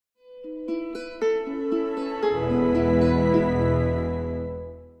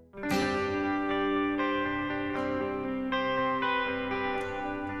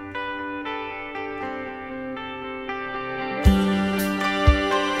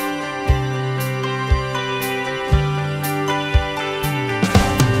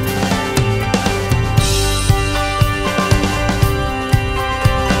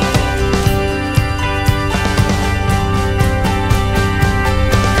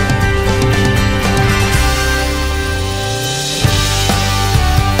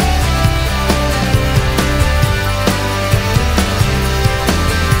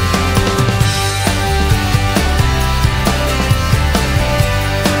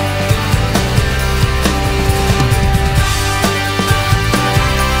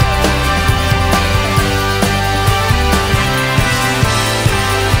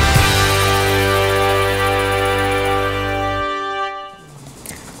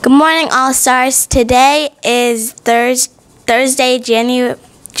Good morning, All Stars. Today is Thursday,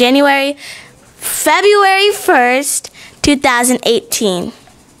 February 1st, 2018.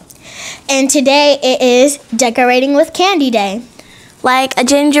 And today it is Decorating with Candy Day. Like a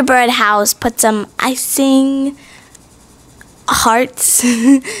gingerbread house, put some icing, hearts,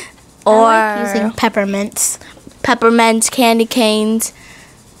 or I like using peppermints, candy canes,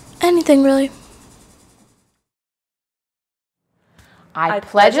 anything really. I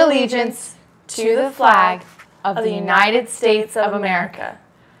pledge allegiance to the flag of the United States of America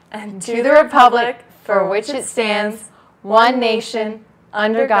and to the republic for which it stands, one nation,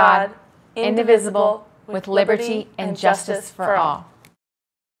 under God, indivisible, with liberty and justice for all.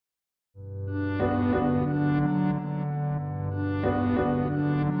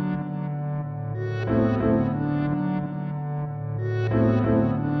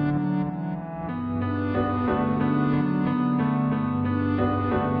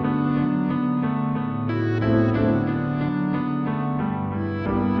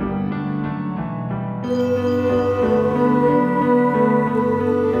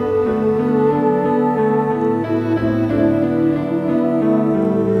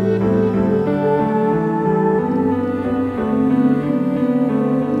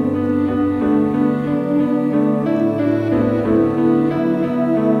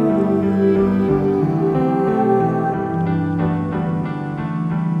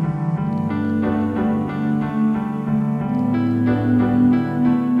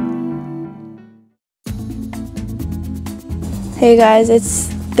 Hey guys, it's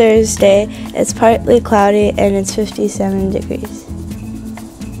Thursday. It's partly cloudy and it's 57 degrees.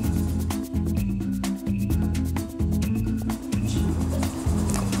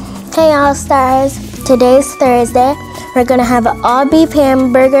 Hey All Stars, today's Thursday. We're gonna have an all-beef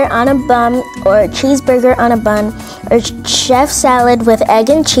hamburger on a bun, or a cheeseburger on a bun, or chef salad with egg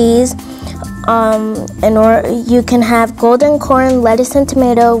and cheese, or you can have golden corn, lettuce, and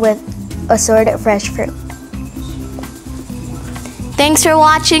tomato with assorted fresh fruit. Thanks for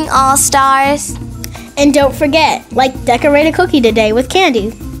watching, All Stars. And don't forget, decorate a cookie today with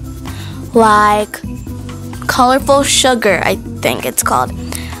candy. Like colorful sugar, I think it's called.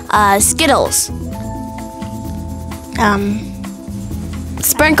 Skittles.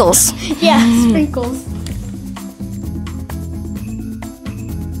 Sprinkles. Yeah, sprinkles.